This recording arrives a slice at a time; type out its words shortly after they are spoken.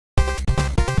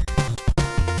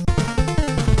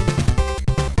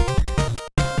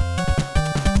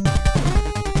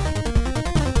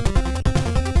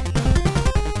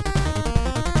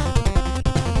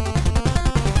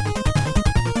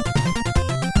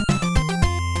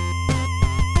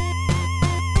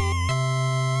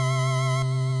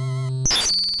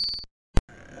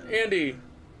Andy,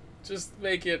 just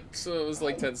make it so it was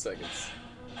like 10 seconds.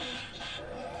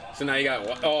 So now you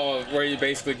got, oh, where you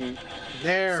basically can...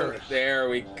 There. So, there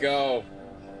we go.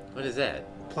 What is that?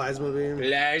 Plasma beam.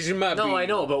 Plasma beam. No, I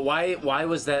know, but why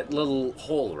was that little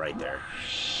hole right there?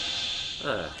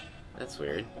 That's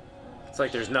weird. It's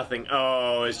like there's nothing.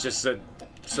 Oh, it's just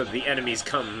so the enemies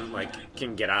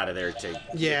can get out of there to.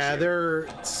 Yeah, they're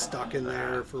stuck in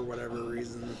there for whatever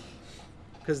reason.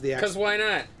 Because why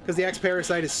not? Because the X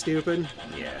parasite is stupid.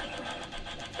 Yeah.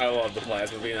 I love the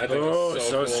plasma beam. I think it's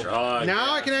so cool. Strong.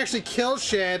 Now I can actually kill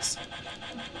shits.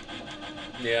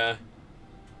 Yeah.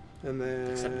 And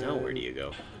then... Except now, where do you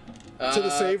go? To the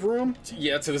save room?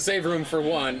 Yeah, to the save room for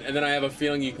one, and then I have a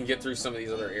feeling you can get through some of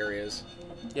these other areas.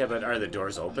 Yeah, but are the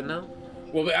doors open now?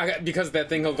 Well, because that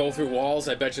thing will go through walls,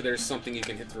 I bet you there's something you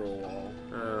can hit through a wall.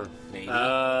 Maybe.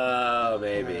 Oh,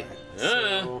 maybe. Right,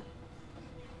 so,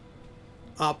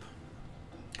 up.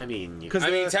 I mean,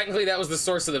 technically that was the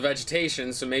source of the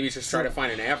vegetation, so maybe just try to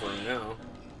find an av room now.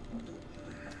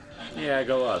 Yeah,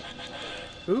 go up.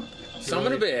 Oop.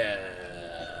 Summon a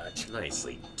bitch.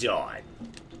 Nicely done.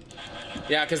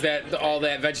 Yeah, because all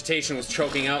that vegetation was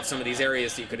choking out some of these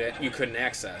areas that you couldn't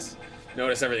access.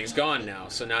 Notice everything's gone now,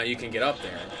 so now you can get up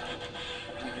there.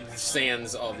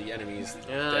 Sans all the enemies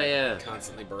that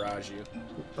constantly barrage you.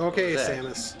 Okay,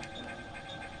 Samus.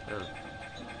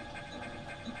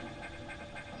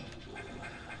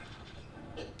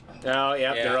 Oh,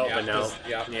 yep, they're open now.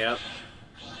 Yep.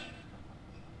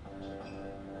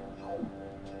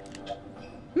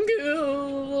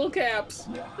 Little caps.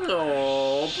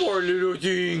 Oh, poor little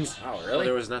things. Oh, really? Well,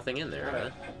 there was nothing in there, huh?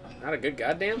 Not a good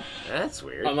goddamn? That's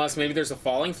weird. Unless maybe there's a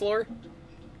falling floor?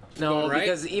 No, right?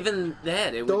 Because even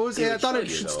that, it would. Those, I thought it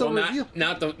should still review.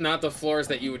 Not the floors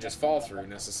that you would just fall through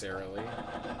necessarily.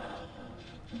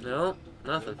 No,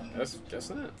 nothing. Guess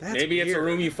not. That's maybe weird. it's a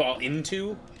room you fall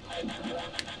into.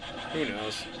 Who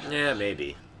knows? Yeah,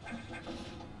 maybe.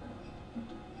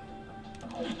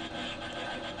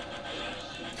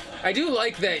 I do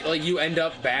like that. Like you end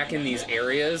up back in these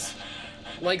areas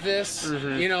like this.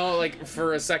 Mm-hmm. You know, like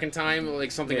for a second time,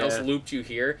 like something else looped you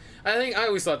here. I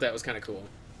always thought that was kind of cool.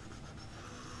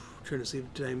 Trying to see,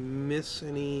 did I miss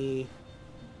any?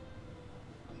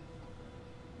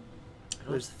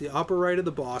 There's the upper right of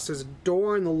the boss. There's a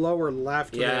door in the lower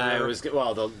left. Yeah, there. it was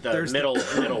well the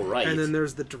middle right. And then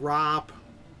there's the drop.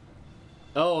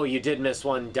 Oh, you did miss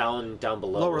one down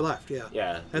below. Lower left, yeah.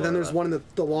 Yeah. And then there's left. one in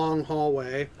the long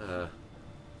hallway. Uh-huh.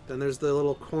 Then there's the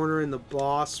little corner in the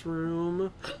boss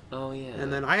room. Oh yeah.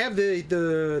 And then I have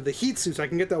the heat suit, so I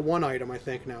can get that one item, I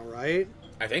think, now, right?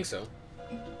 I think so.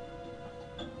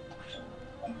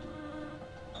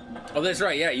 Oh, that's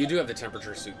right. Yeah, you do have the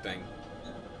temperature suit thing.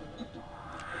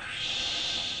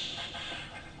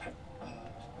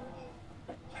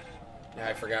 Yeah,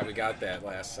 I forgot we got that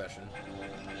last session.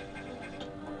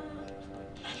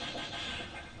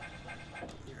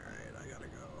 Alright, I gotta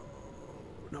go...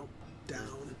 Nope,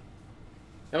 down.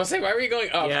 I was saying, why were you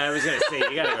going up? Yeah, I was gonna say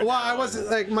you gotta go. Well, down. I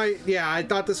wasn't like I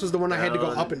thought this was the one I had to go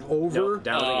up and over. Nope,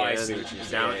 down Oh, again. I see what you're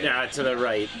saying. Down, yeah, to the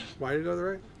right. Why did it go to the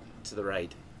right? To the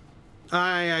right.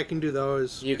 I can do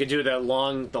those. You could do the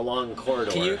long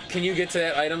corridor. Can you get to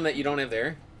that item that you don't have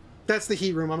there? That's the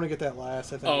heat room. I'm gonna get that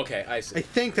last, I think. Oh, okay, I see. I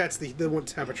think that's the one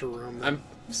temperature room. I'm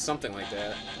something like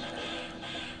that.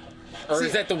 Or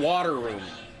is that the water room?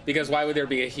 Because why would there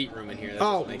be a heat room in here? That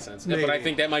doesn't make sense. Maybe. But I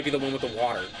think that might be the one with the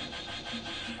water.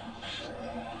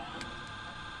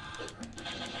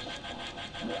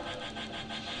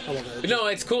 I love that. But no,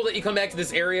 it's cool that you come back to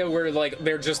this area where like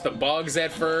they're just the bugs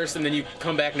at first, and then you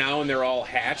come back now and they're all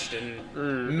hatched and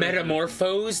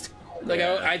metamorphosed. Like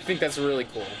I think that's really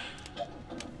cool.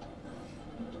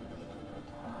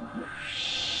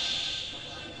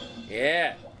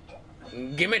 Yeah.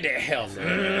 Give me the health.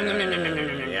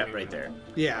 Yeah, right there.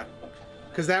 Yeah,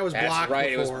 because that was That's blocked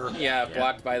right. before. It was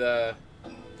blocked by the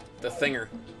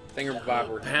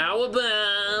thingerbobber. Power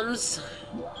bombs.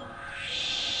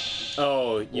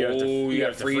 Oh, you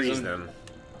have to freeze them.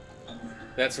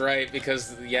 That's right,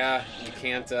 because you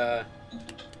can't.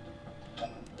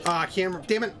 Camera.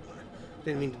 Damn it!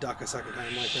 Didn't mean to duck a second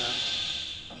time like that.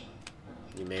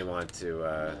 You may want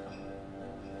to.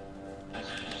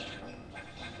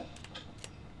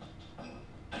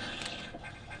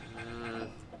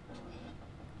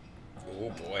 Oh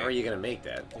boy! How are you gonna make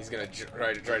that? He's gonna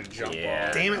try to jump Yeah.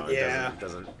 off. Damn it, No, yeah.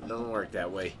 Doesn't work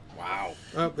that way. Wow.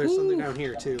 Oh, there's something down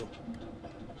here too.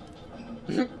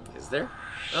 Is there?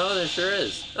 Oh, there sure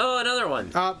is. Oh, another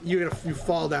one. You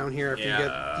fall down here after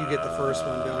you get the first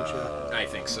one, don't you? I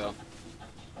think so.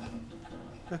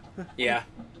 Yeah.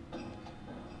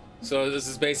 So this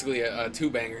is basically a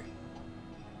two-banger.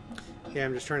 Yeah,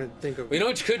 I'm just trying to think of. Well, you know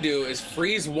what you could do is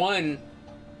freeze one.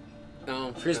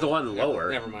 Oh, Freeze the one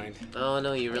lower. Never mind. Oh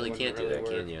no, you really can't do that,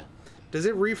 really can you? Does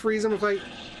it refreeze them if I?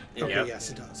 Okay, Yep. yes,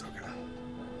 it does. Okay.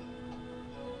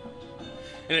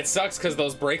 And it sucks because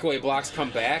those breakaway blocks come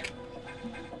back.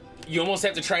 You almost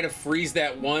have to try to freeze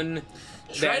that one.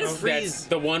 That's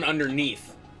the one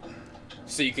underneath.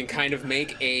 So you can kind of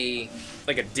make a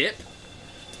dip.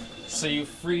 So you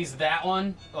freeze that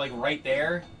one like right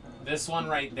there, this one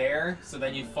right there. So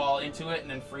then you fall into it and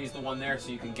then freeze the one there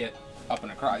so you can get up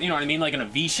and across. You know what I mean? Like in a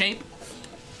V shape.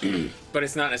 But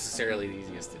it's not necessarily the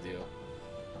easiest to do.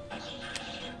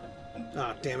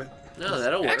 Ah, damn it. No,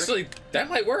 that'll work. Actually, that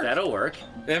might work. That'll work.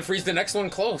 And then freeze the next one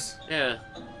close. Yeah.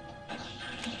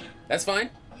 That's fine.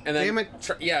 And then Damn it.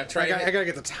 Try. I gotta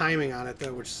get the timing on it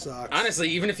though, which sucks. Honestly,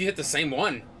 even if you hit the same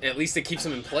one, at least it keeps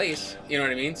them in place. You know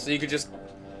what I mean? So you could just.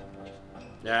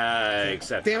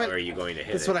 Except Damn it. how are you going to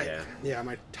hit That's it? what yeah,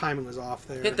 my timing was off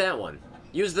there. Hit that one.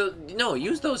 Use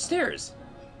those stairs.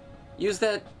 Use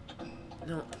that.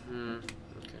 No. Okay.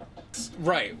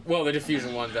 Right. Well, the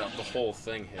diffusion one, the whole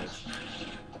thing hits.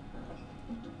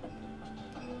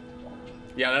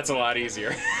 Yeah, that's a lot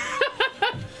easier.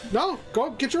 No,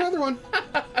 go get your other one.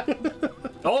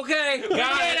 Okay,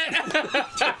 got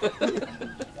it.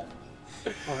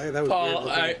 Oh, hey, that was Paul,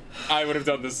 weird. I would have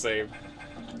done the same.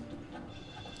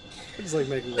 It's like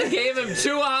making. I gave him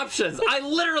 2 options. I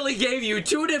literally gave you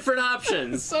 2 different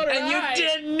options. So did and I. you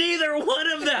did neither one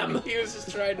of them. He was just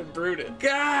trying to brood it.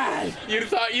 God. You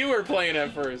thought you were playing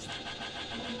at first.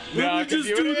 Let me just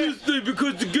do this thing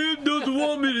because the game doesn't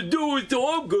want me to do it,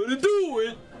 so I'm gonna do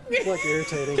it. It's like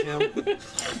irritating him.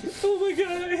 Oh my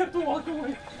god, I have to walk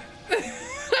away.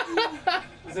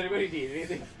 Does anybody need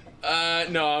anything?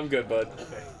 No, I'm good, bud.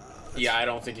 Okay. Yeah, I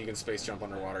don't think you can space jump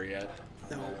underwater yet.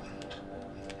 No.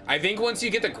 I think once you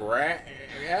get the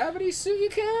gravity suit, you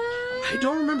can. I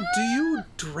don't remember. Do you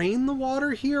drain the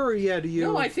water here, or do you?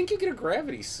 No, I think you get a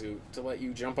gravity suit to let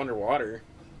you jump underwater.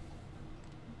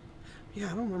 Yeah, I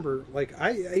don't remember. Like,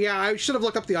 I should have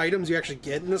looked up the items you actually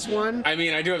get in this one. I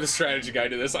mean, I do have the strategy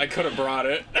guide to this. I could have brought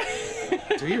it.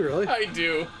 Do you really? I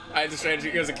do. I had the strategy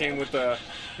because it came with the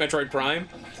Metroid Prime.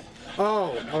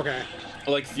 Oh, okay.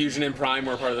 Like Fusion and Prime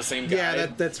were part of the same guide. Yeah,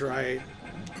 that's right.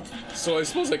 So I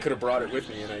suppose I could have brought it with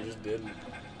me, and I just didn't.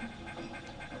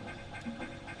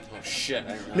 Oh shit!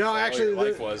 I didn't No, realize actually, how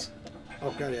your life was.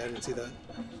 Oh god, yeah, I didn't see that.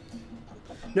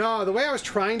 No, the way I was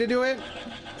trying to do it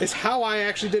is how I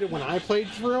actually did it when I played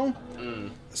through.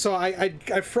 So I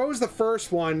froze the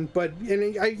first one, but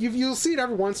you'll see it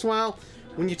every once in a while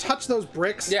when you touch those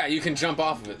bricks. Yeah, you can jump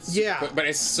off of it. Yeah, quick, but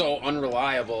it's so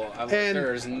unreliable. I'm like, And-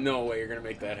 there's no way you're gonna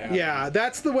make that happen. Yeah,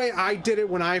 that's the way I did it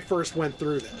when I first went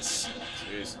through this.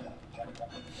 Jeez.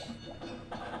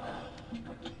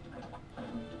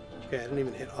 Okay, I didn't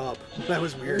even hit up. That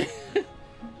was weird.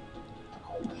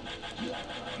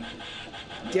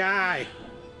 Die!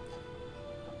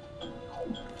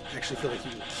 I actually feel like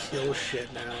you can kill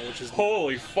shit now, which is...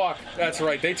 Holy fuck! That's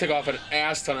right. They took off an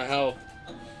ass ton of health.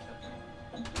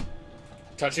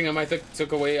 Touching them, I think,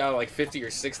 took away like 50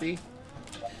 or 60.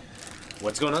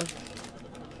 What's going on?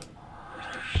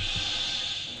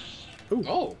 Ooh.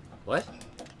 Oh. What?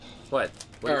 What?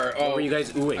 Or, What were you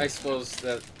guys oohing? I suppose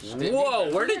that.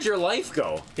 Whoa! Where did your life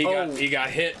go? He got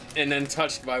hit and then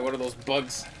touched by one of those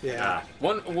bugs. Yeah.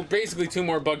 Well, basically 2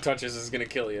 more bug touches is gonna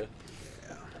kill you.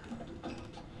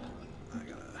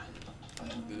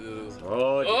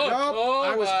 Oh, Nope,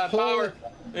 I was power.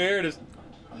 There it is.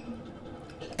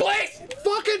 Please!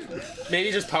 Fucking...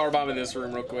 Maybe just power bomb in this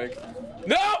room real quick.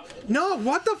 No! No,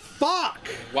 what the fuck?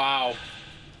 Wow.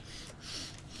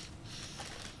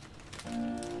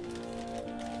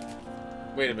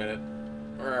 Wait a minute.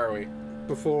 Where are we?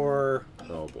 Before...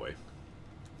 oh boy.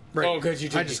 Right. Oh, good, you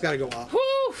did. I just gotta go up. Woo!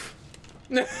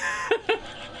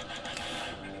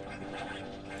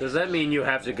 Does that mean you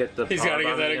have to get the? He's gotta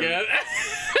get that powerbomb again.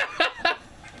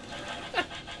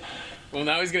 Well,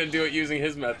 now he's gonna do it using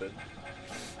his method.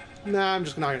 Nah, I'm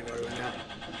just not gonna go to it now.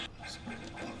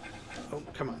 Oh,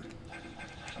 come on.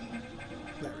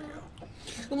 There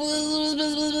we go.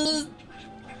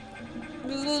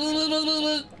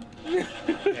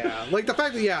 Yeah, like the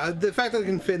fact that they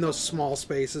can fit in those small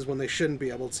spaces when they shouldn't be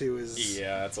able to is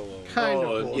Yeah, it's a little. kind of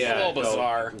Oh, bullshit. yeah. a little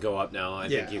bizarre. Go up now. I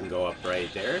Yeah. think you can go up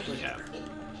right there. Yeah.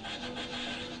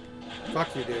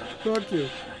 Fuck you, dude. Fuck you.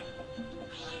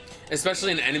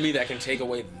 Especially an enemy that can take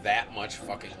away that much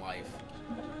fucking life.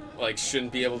 Like,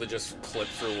 shouldn't be able to just clip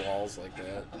through walls like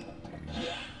that.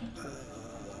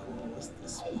 What was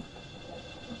this one?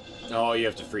 Oh, you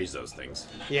have to freeze those things.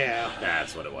 Yeah.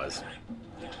 That's what it was.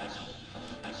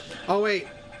 Oh wait.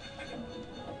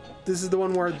 This is the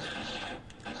one where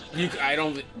You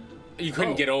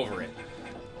couldn't get over it.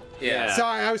 Yeah. So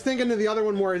I was thinking of the other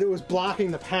one where it was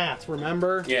blocking the path,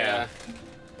 remember? Yeah.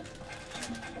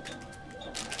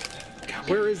 God,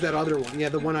 where is that other one? Yeah,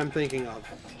 the one I'm thinking of.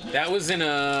 That was in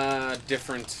a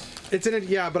different... It's in it,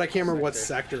 yeah, but I can't remember what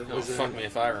sector it Oh, was in. fuck me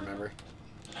if I remember.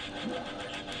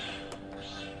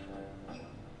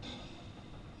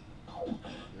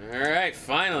 Alright,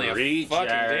 finally a fucking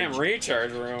damn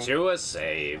recharge room. To a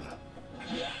save.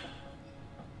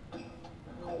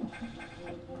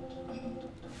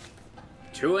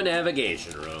 To a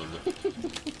navigation room.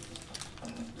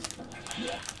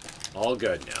 All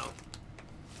good now.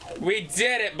 We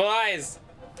did it, boys!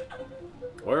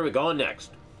 Where are we going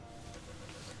next?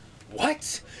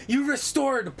 What? You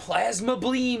restored plasma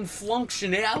beam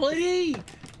functionality?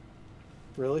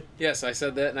 Really? Yes, I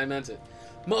said that and I meant it.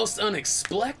 Most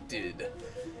unexpected.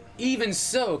 Even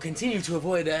so, continue to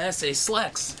avoid the SA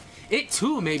slacks. It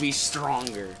too may be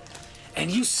stronger. And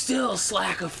you still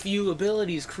slack a few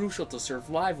abilities crucial to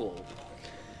survival.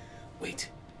 Wait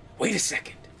a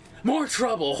second. More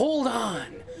trouble, hold on.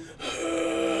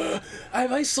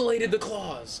 I've isolated the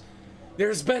claws.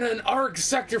 There's been an ARC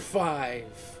Sector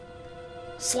 5.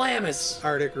 Slamus.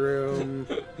 Arctic room.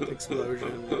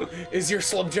 Explosion. Is your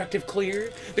subjective clear?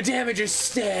 The damage is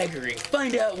staggering.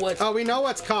 Find out what... Oh, we know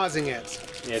what's causing it.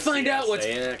 Find out what's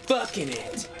fucking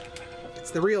it.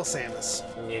 It's the real Samus.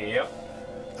 Yep.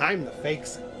 I'm the fake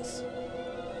Samus.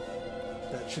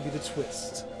 That should be the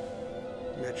twist.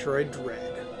 Metroid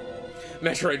Dread.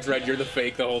 Metroid Dread, you're the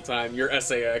fake the whole time. You're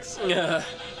SAX.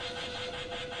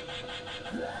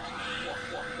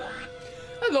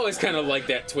 I've always kind of liked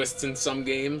that twist in some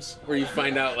games where you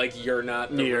find out like you're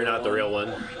not the real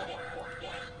one.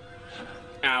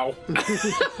 Ow.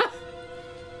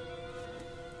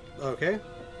 Okay.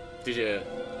 Did you?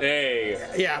 Hey.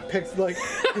 Yeah, picked like.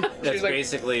 That's like,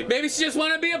 basically. Maybe she just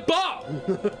want to be a ball.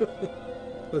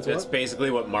 That's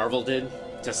basically what Marvel did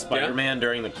to Spider-Man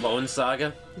during the Clone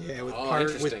Saga. Yeah,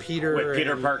 with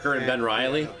Peter Parker and Ben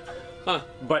Reilly. Yeah. Huh.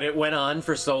 But it went on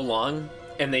for so long,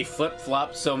 and they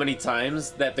flip-flopped so many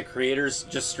times that the creators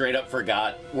just straight up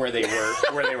forgot where they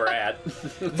were at.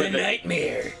 The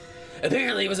nightmare.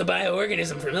 Apparently, it was a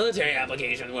bioorganism for military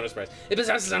application. What a surprise! It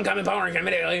possesses uncommon power and can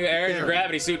manipulate your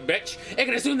gravity suit, bitch. It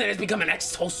can assume that it's become an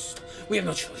ex-host. We have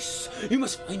no choice. You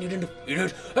must find it and defeat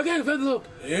it. I can't find the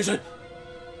location.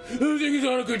 Everything is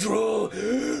out of control.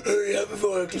 Hurry up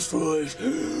before it destroys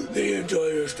the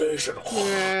entire station.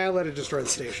 Yeah, let it destroy the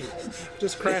station.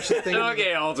 Just crash this thing.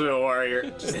 Okay, Ultimate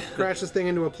Warrior. Just crash this thing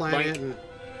into a planet. Boink. And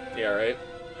yeah, right.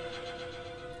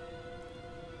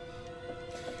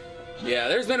 Yeah,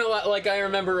 there's been a lot. Like I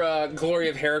remember, Glory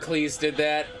of Heracles did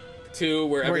that too,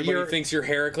 where everybody thinks you're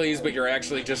Heracles, but you're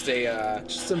actually just a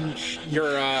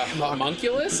you're a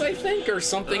homunculus, I think, or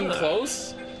something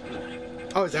close.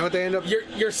 Oh, is that what they end up?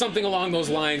 You're something along those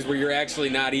lines where you're actually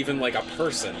not even like a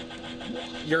person.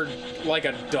 You're like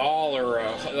a doll or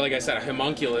like I said, a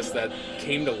homunculus that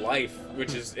came to life,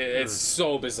 which is it's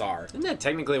so bizarre. Isn't that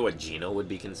technically what Gino would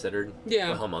be considered?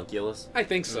 Yeah, a homunculus. I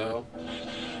think so.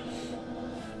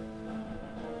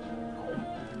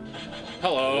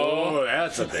 Hello. Oh,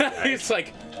 that's a big guy. It's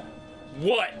like,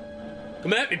 what?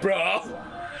 Come at me, bro.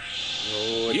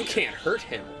 Oh, You can't hurt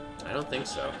him. I don't think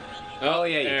so. Oh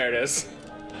yeah, there it is.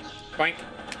 Boink.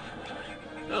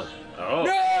 Oh. Oh.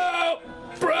 No,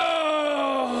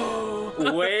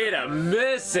 bro. Way to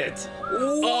miss it.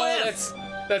 Oh,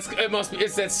 that's it. Must be.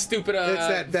 It's that stupid.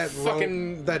 It's that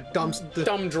fucking dumb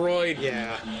droid.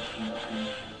 Yeah.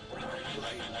 I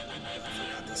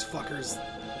forgot these fuckers.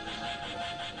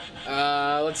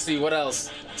 Let's see what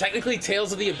else. Technically,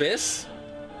 Tales of the Abyss.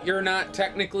 You're not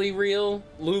technically real.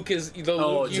 Luke is the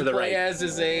Luke you play as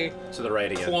is a to the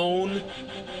right again. Clone.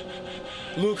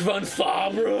 Luke von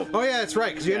Fabre. Oh yeah, that's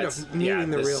right. Because you end up meeting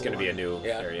the real one. This is gonna be a new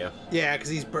area. Yeah, because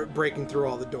he's breaking through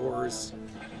all the doors.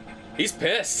 He's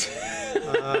pissed.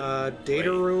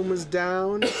 Data room is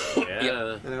down.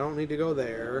 Yeah. And I don't need to go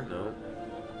there. No.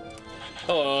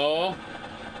 Hello.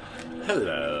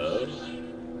 Hello.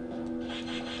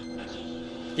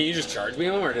 Can you just charge me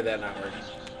him, or did that not work?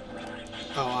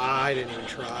 Oh, I didn't even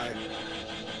try.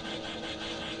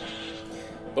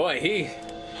 Boy, he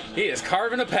is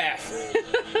carving a path.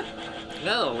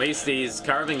 No, at least he's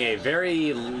carving a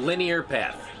very linear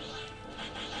path.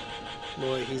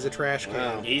 Boy, he's a trash can.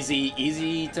 Wow.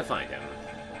 Easy to find him.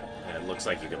 And it looks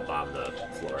like you can bomb the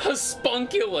floor. A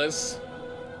spunkulus.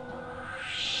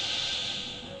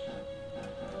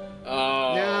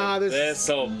 Oh, nah, this is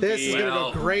gonna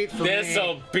go great for me.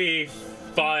 This'll be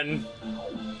fun.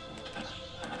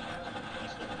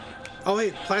 Oh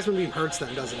wait, plasma beam hurts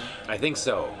them, doesn't it? I think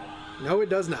so. No, it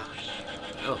does not.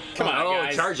 Oh, Come on, oh,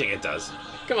 guys. charging it does.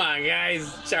 Come on,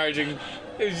 guys. Charging.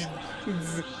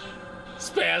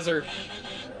 Spazzer.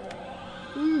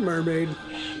 Mermaid.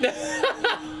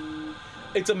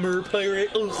 It's a mer pirate.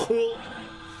 Ooh,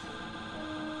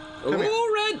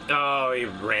 red. Oh, he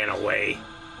ran away.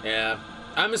 Yeah.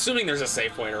 I'm assuming there's a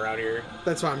safe point around here.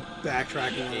 That's why I'm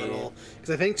backtracking a little.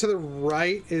 Because I think to the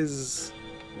right is...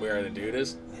 Where the dude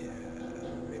is?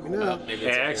 Maybe Oh, not. maybe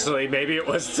it's Actually, maybe it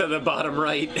was to the bottom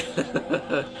right.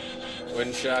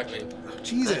 Wouldn't shock me. Oh,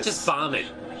 Jesus. Just bomb it.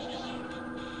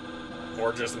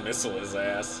 Or just missile his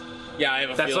ass. Yeah, I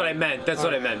have a That's feeling. what I meant. That's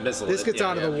what I meant. Missile. This it. gets Yeah,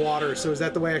 out yeah. of the water, so is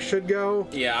that the way I should go?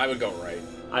 Yeah, I would go right.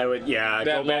 I would, yeah,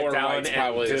 That go back lower down right's and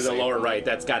probably to a the safe lower point. right.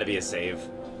 That's got to be a save.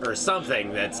 Or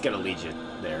something that's going to lead you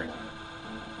there.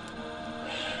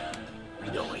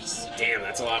 Nice. Damn,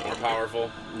 that's a lot more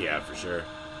powerful. Yeah, for sure.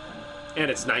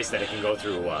 And it's nice that it can go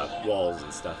through walls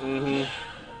and stuff. Mm-hmm.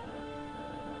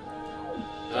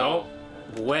 Oh,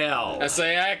 well.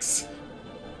 SAX.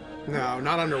 No,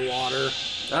 not underwater.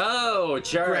 Oh,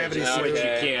 charge. Gravity Which suit. you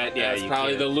can't. Yeah, That's you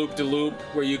probably can't. the loop-de-loop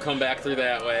where you come back through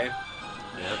that way.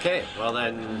 Okay, well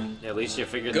then, at least you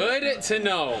figured Good to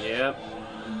know. Yep.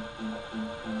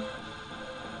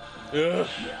 Ugh,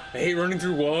 I hate running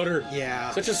through water. Yeah.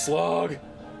 Such a slog.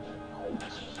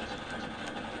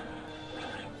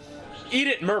 Eat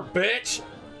it, mer bitch.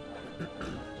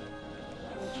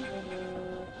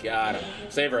 Got him.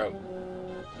 Save rope.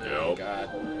 Oh, Nope. God.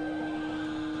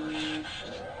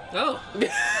 Oh.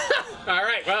 All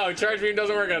right. Wow, charge beam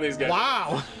doesn't work on these guys.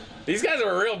 Wow. These guys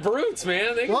are real brutes,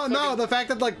 man. They can Well, no, fucking- the fact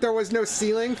that like there was no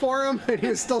ceiling for him and he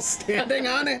was still standing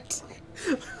on it.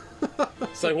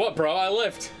 It's like, what, bro? I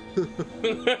lift. Try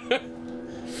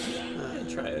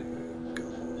it.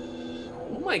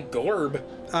 Oh my gorb.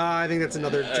 I think that's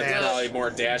another That's dash. probably more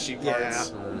dashy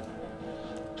parts. Yeah.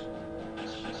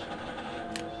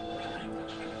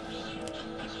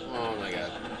 Oh my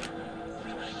god.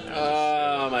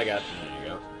 Oh my god.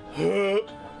 There you go.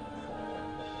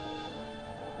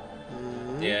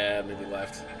 Yeah, maybe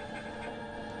left.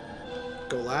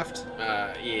 Go left.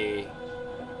 Yeah.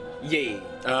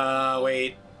 Yeah.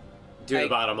 Wait. Do I- the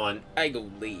bottom one. I go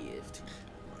left.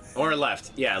 Or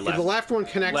left. Yeah, If left. the left one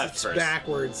connects, Left it's first.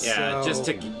 backwards. Yeah,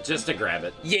 so... just to grab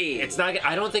it. Yeah. It's not.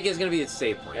 I don't think it's gonna be a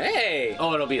save point. Hey.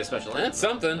 Oh, it'll be a special. That's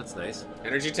something. That's nice.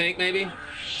 Energy tank, maybe?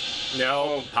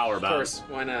 No, power Of bound. course.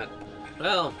 Why not?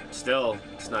 Well, still,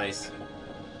 it's nice.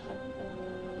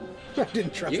 I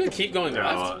didn't trust You can it. keep going No,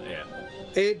 left. yeah.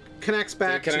 It connects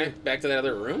back Can I to... back to that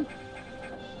other room?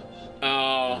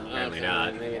 Oh, Apparently okay,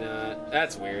 not. Maybe not.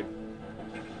 That's weird.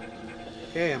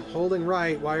 Okay, I'm holding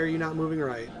right. Why are you not moving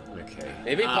right? Okay.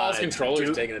 Maybe Paul's controller's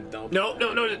do- taking a dump. No,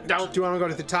 down. Do you want to go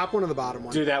to the top one or the bottom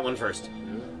one? Do that one first.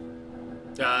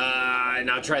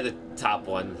 Now try the top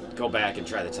one. Go back and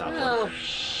try the top one. Well,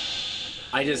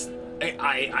 I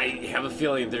have a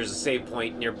feeling there's a save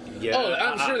point near. Yeah. Oh,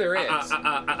 I'm sure there is.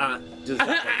 Do the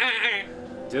top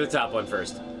one. Do the top one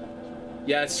first.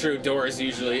 yeah, it's true. Doors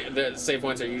usually, the save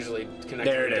points are usually connected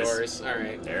There to it is. doors. All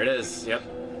right. There it is. Yep.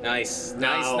 Nice.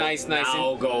 Now, Nice.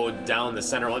 Now go down the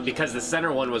center one because the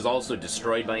center one was also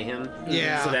destroyed by him.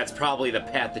 Yeah. So that's probably the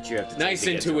path that you have to take Nice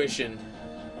to get to him. intuition.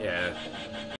 Yeah.